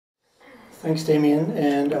Thanks, Damien,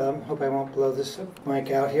 and hope I won't blow this mic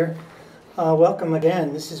out here. Welcome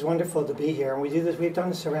again. This is wonderful to be here. And we've done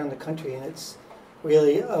this around the country, and it's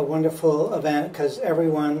really a wonderful event because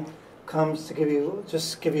everyone comes to give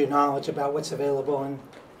you knowledge about what's available and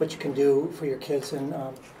what you can do for your kids in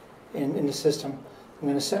the system. I'm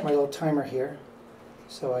going to set my little timer here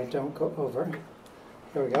so I don't go over.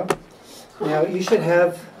 Here we go. Now, you should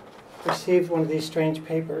have received one of these strange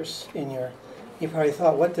papers in your... You probably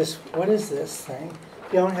thought, what is this thing?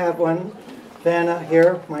 If you don't have one, Vanna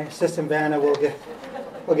here, my assistant Vanna, will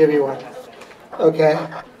give you one. Okay,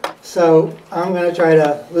 so I'm going to try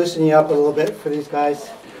to loosen you up a little bit for these guys.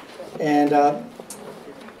 And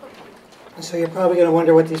so you're probably going to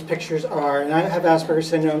wonder what these pictures are. And I have Asperger's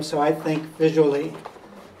syndrome, so I think visually.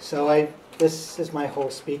 So this is my whole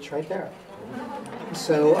speech right there.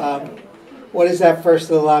 So what is that first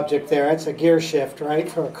little object there? That's a gear shift, right,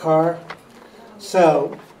 for a car.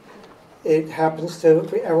 So it happens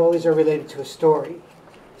to, all these are related to a story.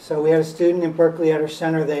 So we had a student in Berkeley at our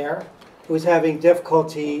center there who was having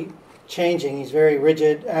difficulty changing. He's very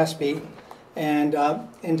rigid, Aspie. And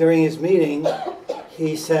during his meeting,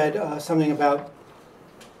 he said something about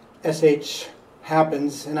SH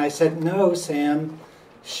happens. And I said, no, Sam,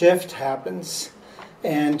 shift happens.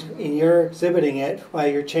 And you're exhibiting it by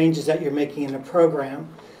your changes that you're making in the program.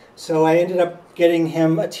 So I ended up getting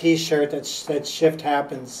him a T-shirt that said "Shift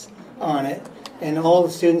Happens" on it, and all the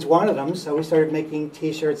students wanted them. So we started making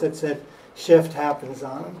T-shirts that said "Shift Happens"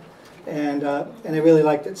 on them, and they really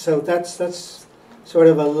liked it. So that's sort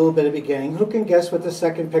of a little bit of beginning. Who can guess what the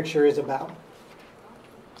second picture is about?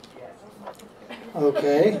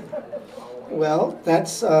 Okay, well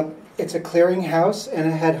that's it's a clearinghouse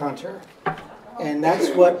and a headhunter, and that's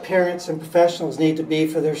what parents and professionals need to be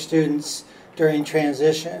for their students during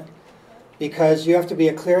transition, because you have to be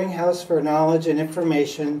a clearinghouse for knowledge and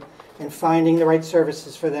information and finding the right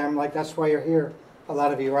services for them. Like, that's why you're here, a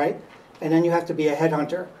lot of you, right? And then you have to be a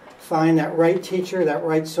headhunter. Find that right teacher, that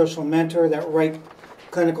right social mentor, that right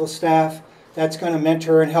clinical staff that's going to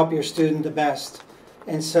mentor and help your student the best.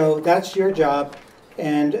 And so that's your job,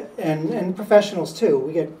 and professionals too.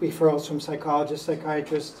 We get referrals from psychologists,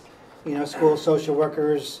 psychiatrists, school social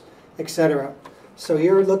workers, etc. So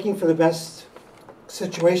you're looking for the best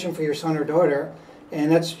situation for your son or daughter,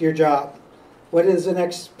 and that's your job. What is the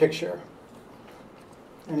next picture?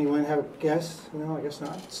 Anyone have a guess? No, I guess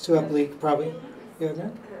not. It's too oblique, probably. You have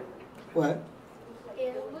that? What?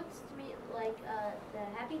 It looks to me like the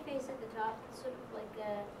happy face at the top, sort of like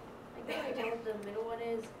I can't really tell what the middle one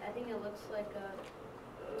is. I think it looks like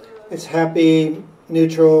a... It's happy,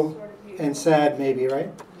 neutral, sort of neutral, and sad maybe, right?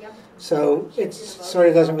 Yep. So it sort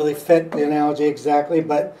of doesn't really fit the analogy exactly,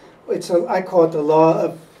 but I call it the law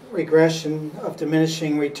of regression of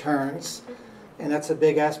diminishing returns. And that's a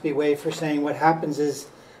big Aspie way for saying what happens is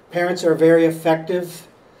parents are very effective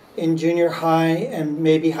in junior high and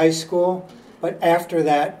maybe high school, but after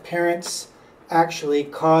that, parents actually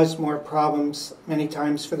cause more problems many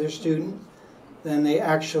times for their student than they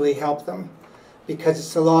actually help them, because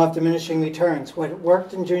it's the law of diminishing returns. What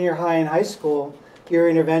worked in junior high and high school, your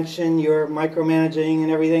intervention, your micromanaging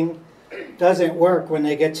and everything, doesn't work when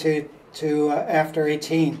they get to after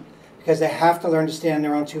 18, because they have to learn to stand on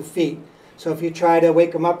their own 2 feet. So if you try to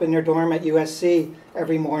wake them up in their dorm at USC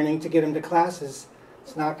every morning to get them to classes,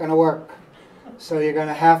 it's not going to work. So you're going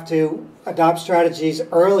to have to adopt strategies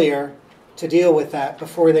earlier to deal with that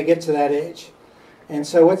before they get to that age. And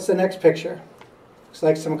so what's the next picture? Looks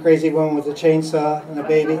like some crazy woman with a chainsaw and a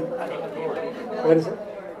baby. What is it?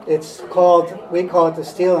 It's called, we call it the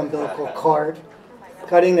steel umbilical cord.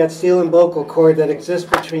 Cutting that steel umbilical cord that exists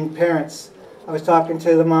between parents. I was talking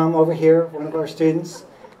to the mom over here, one of our students,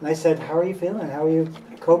 and I said, how are you feeling? How are you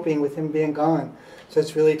coping with him being gone? So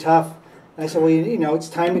it's really tough. And I said, well, it's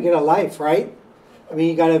time to get a life, right? I mean,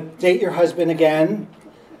 you got to date your husband again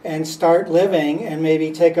and start living and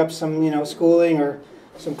maybe take up some, schooling or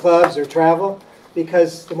some clubs or travel,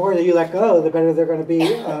 because the more that you let go, the better they're going to be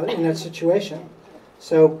in that situation.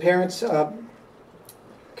 So parents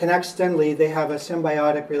can accidentally, they have a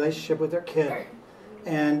symbiotic relationship with their kid,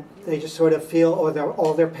 and they just sort of feel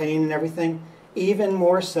all their pain and everything, even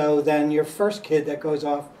more so than your first kid that goes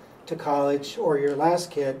off to college or your last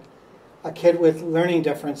kid. A kid with learning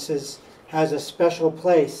differences has a special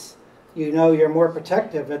place. You're more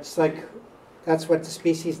protective. It's like, that's what the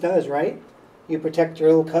species does, right? You protect your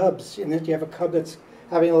little cubs, and if you have a cub that's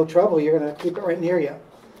having a little trouble, you're going to keep it right near you.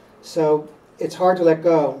 So it's hard to let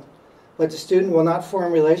go. But the student will not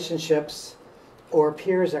form relationships or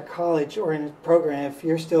peers at college or in a program if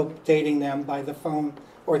you're still dating them by the phone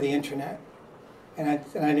or the internet. And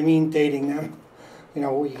I mean dating them. You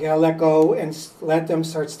know, you gotta let go and let them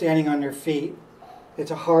start standing on their feet.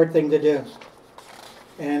 It's a hard thing to do.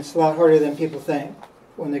 And it's a lot harder than people think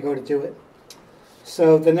when they go to do it.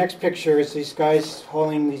 So the next picture is these guys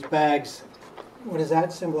holding these bags. What does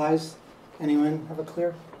that symbolize? Anyone have a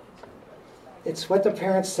clue? It's what the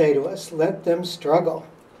parents say to us. Let them struggle.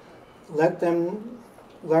 Let them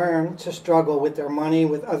learn to struggle with their money,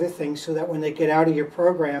 with other things, so that when they get out of your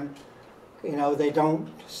program, you know, they don't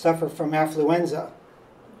suffer from affluenza.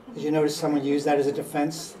 Did you notice someone use that as a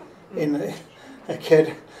defense in a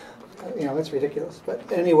kid? You know, that's ridiculous.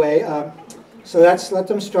 But anyway, so that's let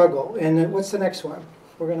them struggle. And then what's the next one?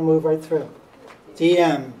 We're going to move right through.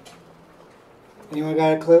 DM. Anyone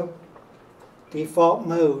got a clue? Default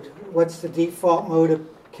mode. What's the default mode of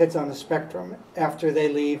kids on the spectrum after they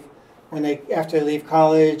leave, after they leave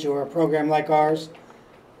college or a program like ours?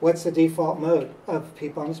 What's the default mode of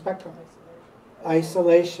people on the spectrum?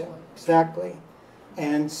 Isolation. Exactly.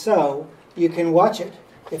 And so you can watch it.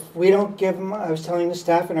 If we don't give them, I was telling the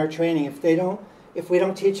staff in our training, if we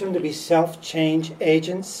don't teach them to be self-change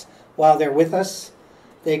agents while they're with us,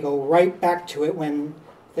 they go right back to it when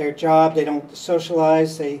their job, they don't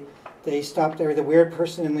socialize, they stop there, the weird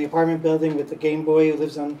person in the apartment building with the Game Boy who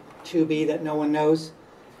lives on 2B that no one knows,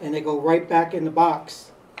 and they go right back in the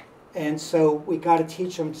box. And so we got to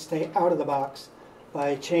teach them to stay out of the box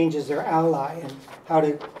by change as their ally and how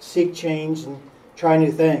to seek change and try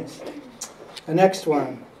new things. The next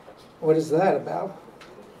one, what is that about?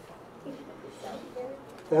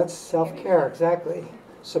 That's self-care, exactly.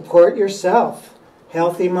 Support yourself.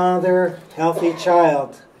 Healthy mother, healthy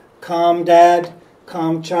child. Calm dad,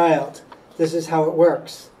 calm child. This is how it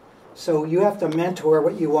works. So you have to mentor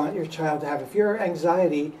what you want your child to have. If you're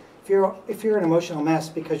anxiety, if you're an emotional mess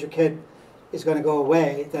because your kid is going to go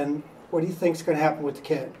away, then what do you think is going to happen with the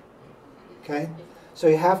kid? Okay? So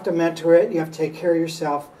you have to mentor it. You have to take care of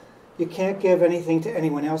yourself. You can't give anything to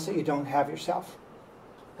anyone else that you don't have yourself.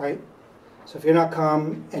 Right? So if you're not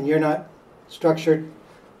calm and you're not structured,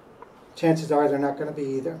 chances are they're not going to be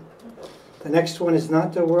either. The next one is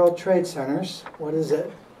not the World Trade Centers. What is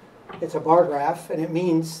it? It's a bar graph, and it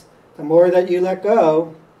means the more that you let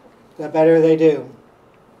go, the better they do.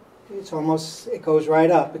 It goes right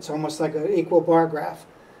up. It's almost like an equal bar graph.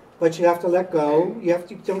 But you have to let go. You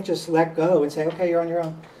don't just let go and say, okay, you're on your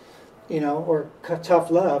own, or tough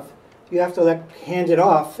love. You have to hand it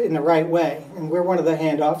off in the right way. And we're one of the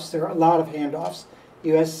handoffs. There are a lot of handoffs.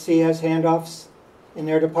 USC has handoffs in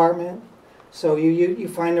their department. So you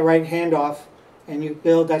find the right handoff and you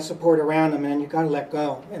build that support around them, and you've got to let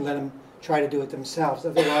go and let them try to do it themselves.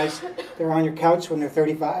 Otherwise, they're on your couch when they're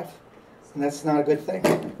 35. And that's not a good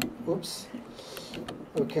thing. Oops.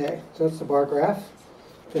 Okay, so that's the bar graph.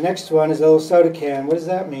 The next one is a little soda can. What does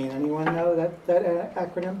that mean? Anyone know that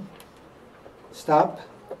acronym? Stop,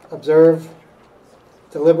 observe,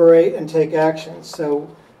 deliberate, and take action.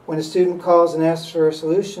 So when a student calls and asks for a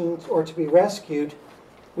solution or to be rescued,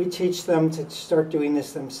 we teach them to start doing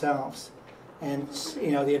this themselves. And,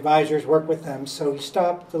 the advisors work with them. So you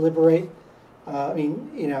stop, deliberate,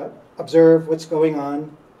 observe what's going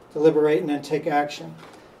on, deliberate, and then take action.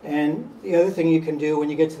 And the other thing you can do when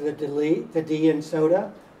you get to the D in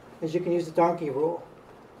soda is you can use the donkey rule.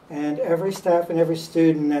 And every staff and every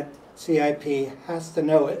student at CIP has to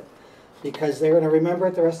know it, because they're going to remember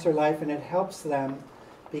it the rest of their life, and it helps them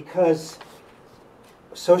because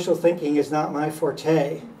social thinking is not my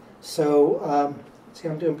forte. So, see,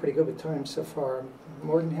 I'm doing pretty good with time so far. I'm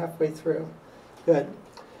more than halfway through. Good.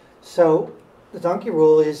 So the donkey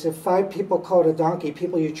rule is if 5 people call it a donkey,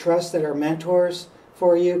 people you trust that are mentors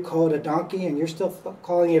for you, call it a donkey, and you're still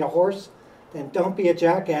calling it a horse, then don't be a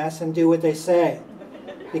jackass and do what they say,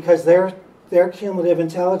 because their cumulative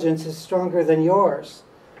intelligence is stronger than yours.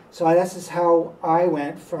 So this is how I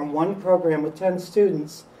went from one program with 10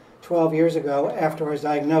 students 12 years ago after I was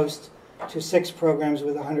diagnosed to 6 programs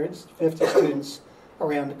with 150 students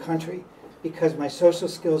around the country, because my social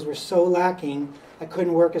skills were so lacking. I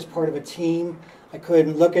couldn't work as part of a team. I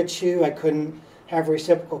couldn't look at you. I couldn't have a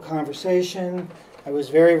reciprocal conversation. I was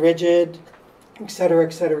very rigid, etc.,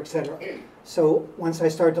 etc., etc. So once I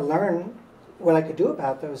started to learn what I could do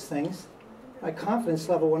about those things, my confidence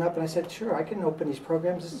level went up, and I said, sure, I can open these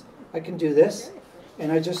programs. I can do this.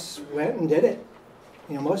 And I just went and did it.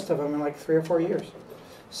 Most of them in like 3 or 4 years.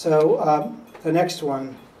 So the next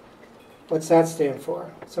one, what's that stand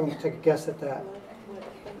for? Someone take a guess at that.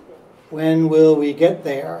 When will we get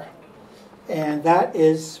there? And that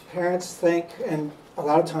is, parents think, and a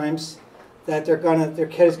lot of times, that their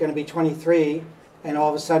kid is going to be 23 and all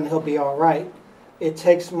of a sudden he'll be all right. It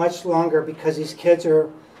takes much longer, because these kids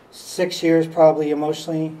are 6 years probably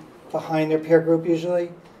emotionally behind their peer group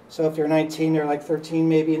usually. So if they're 19, they're like 13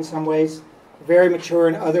 maybe in some ways. Very mature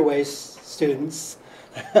in other ways, students,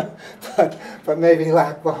 but maybe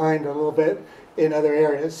lag behind a little bit in other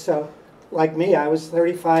areas. So like me, I was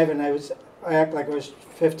 35 and I act like I was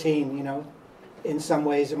 15, you know, in some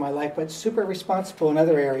ways in my life, but super responsible in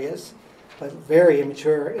other areas, but very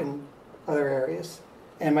immature in other areas.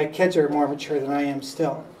 And my kids are more mature than I am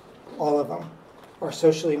still. All of them are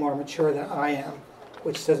socially more mature than I am,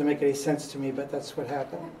 which doesn't make any sense to me, but that's what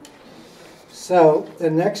happened. So the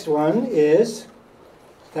next one is,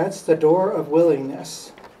 that's the door of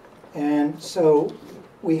willingness. And so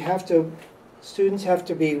students have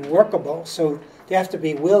to be workable. So they have to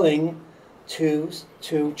be willing to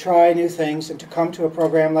try new things and to come to a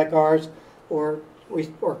program like ours, or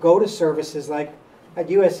go to services like at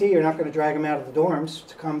USC. You're not going to drag them out of the dorms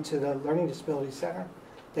to come to the Learning Disability Center.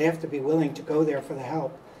 They have to be willing to go there for the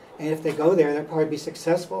help. And if they go there, they'll probably be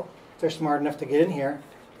successful. If they're smart enough to get in here,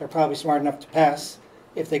 they're probably smart enough to pass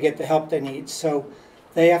if they get the help they need. So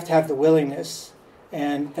they have to have the willingness,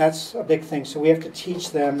 and that's a big thing. So we have to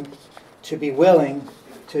teach them to be willing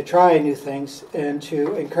to try new things and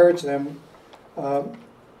to encourage them.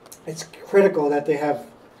 It's critical that they have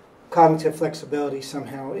cognitive flexibility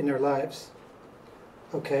somehow in their lives.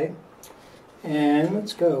 Okay, and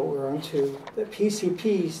let's go. We're on to the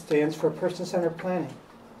PCP, stands for Person-Centered Planning.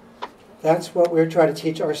 That's what we're trying to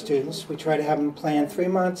teach our students. We try to have them plan 3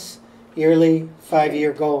 months, yearly,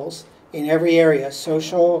 5-year goals in every area: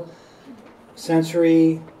 social,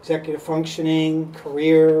 sensory, executive functioning,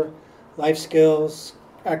 career, life skills,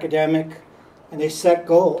 academic, and they set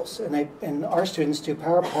goals. And our students do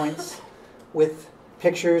PowerPoints with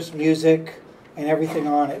pictures, music, and everything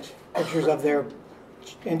on it. Pictures of their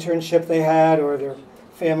internship they had, or their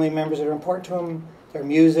family members that are important to them, their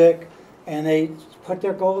music, and they put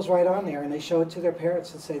their goals right on there, and they show it to their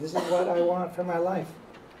parents and say, this is what I want for my life.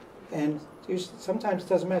 And sometimes it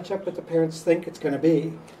doesn't match up what the parents think it's going to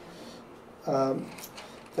be.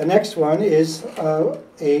 The next one is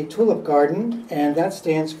a tulip garden, and that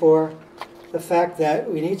stands for the fact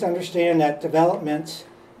that we need to understand that development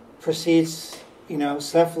proceeds,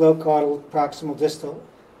 cephalocaudal, proximal, distal,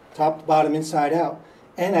 top to bottom, inside out,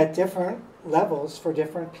 and at different levels for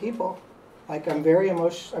different people. Like I'm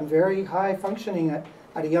very high functioning at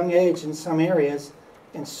a young age in some areas,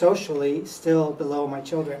 and socially still below my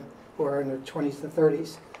children who are in their 20s and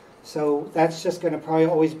 30s. So that's just going to probably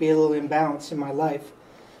always be a little imbalance in my life.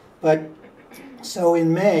 But so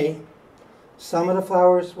in May, some of the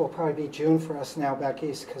flowers will probably be June for us now back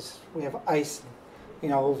east because we have ice,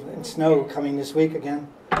 and snow coming this week again.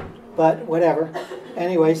 But whatever.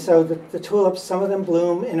 Anyway, so the tulips, some of them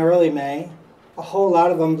bloom in early May. A whole lot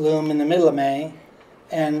of them bloom in the middle of May,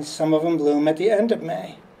 and some of them bloom at the end of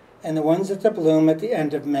May. And the ones that bloom at the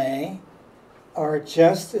end of May are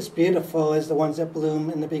just as beautiful as the ones that bloom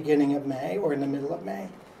in the beginning of May or in the middle of May.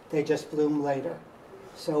 They just bloom later.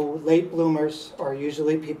 So late bloomers are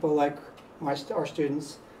usually people like our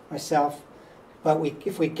students, myself. But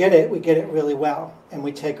if we get it really well, and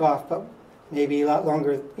we take off, but maybe a lot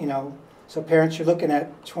longer, So parents, you're looking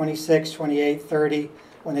at 26, 28, 30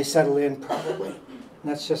 when they settle in, probably. And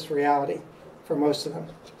that's just reality for most of them.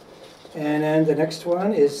 And then the next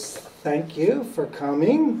one is thank you for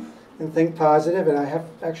coming, and think positive. And I have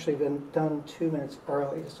actually been done 2 minutes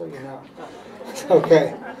early, just so you know.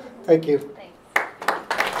 Okay. Thank you.